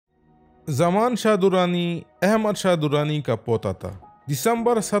ज़मान शाह दुर्रानी अहमद शाह दुर्रानी का पोता था।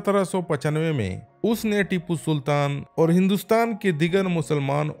 दिसंबर 1795 में उसने टीपू सुल्तान और हिंदुस्तान के दिगर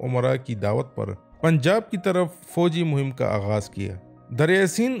मुसलमान उमरा की दावत पर पंजाब की तरफ फौजी मुहिम का आगाज किया। दरिया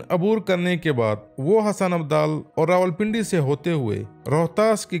सिंध अबूर करने के बाद वो हसन अब्दाल और रावलपिंडी से होते हुए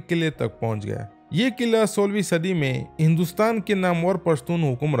रोहतास के किले तक पहुंच गया। ये किला 16वीं सदी में हिंदुस्तान के नामवर पश्तून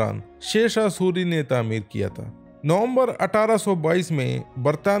हुक्मरान शेर शाह सूरी ने तामीर किया था। नवंबर 1822 में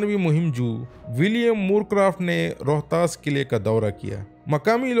बरतानवी मुहिमजू विलियम मूरक्राफ्ट ने रोहतास किले का दौरा किया।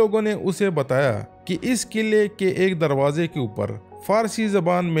 मकामी लोगों ने उसे बताया कि इस किले के एक दरवाजे के ऊपर फारसी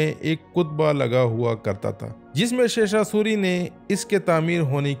जबान में एक कुतबा लगा हुआ करता था, जिसमें शेर शाह सूरी ने इसके तामीर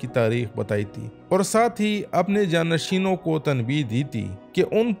होने की तारीख बताई थी और साथ ही अपने जानशीनों को तनबीह दी थी कि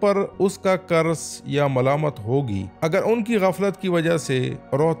उन पर उसका कर्ज या मलामत होगी अगर उनकी गफलत की वजह से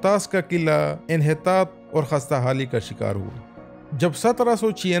रोहतास का किला इन्हितात और खस्ताहाली का शिकार हुआ। जब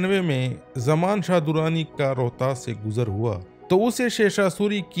 1796 में ज़मान शाह दुर्रानी का रोहतास से गुजर हुआ तो उसे शेर शाह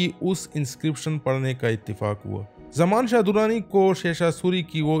सूरी की उस इंस्क्रिप्शन पढ़ने का इत्तिफाक हुआ। ज़मान शाह दुर्रानी को शेर शाह सूरी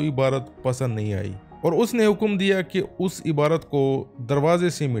की वो इबारत पसंद नहीं आई और उसने हुक्म दिया कि उस इबारत को दरवाजे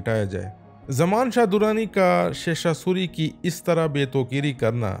से मिटाया जाए। ज़मान शाह दुर्रानी का शेर शाह सूरी की इस तरह बेतौकीरी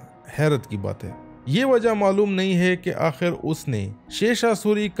करना हैरत की बात है। ये वजह मालूम नहीं है कि आखिर उसने शेर शाह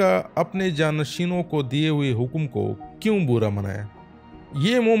सूरी का अपने जानशीनों को दिए हुए हुक्म को क्यों बुरा मनाया।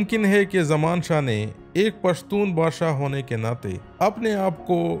 ये मुमकिन है कि ज़मान शाह ने एक पश्तून बादशाह होने के नाते अपने आप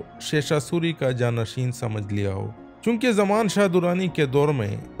को शेर शाह सूरी का जानशीन समझ लिया हो। चूंकि ज़मान शाह दुर्रानी के दौर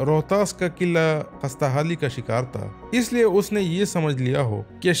में रोहतास का किला खस्ताहाली का शिकार था, इसलिए उसने ये समझ लिया हो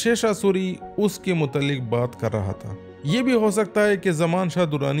कि शेर शाह सूरी उसके मुतालिक बात कर रहा था। ये भी हो सकता है कि ज़मान शाह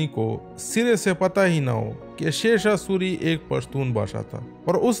दुर्रानी को सिरे से पता ही ना हो कि शेर शाह सूरी एक पश्तून बादशाह था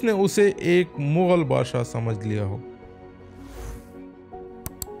और उसने उसे एक मुगल बादशाह समझ लिया हो।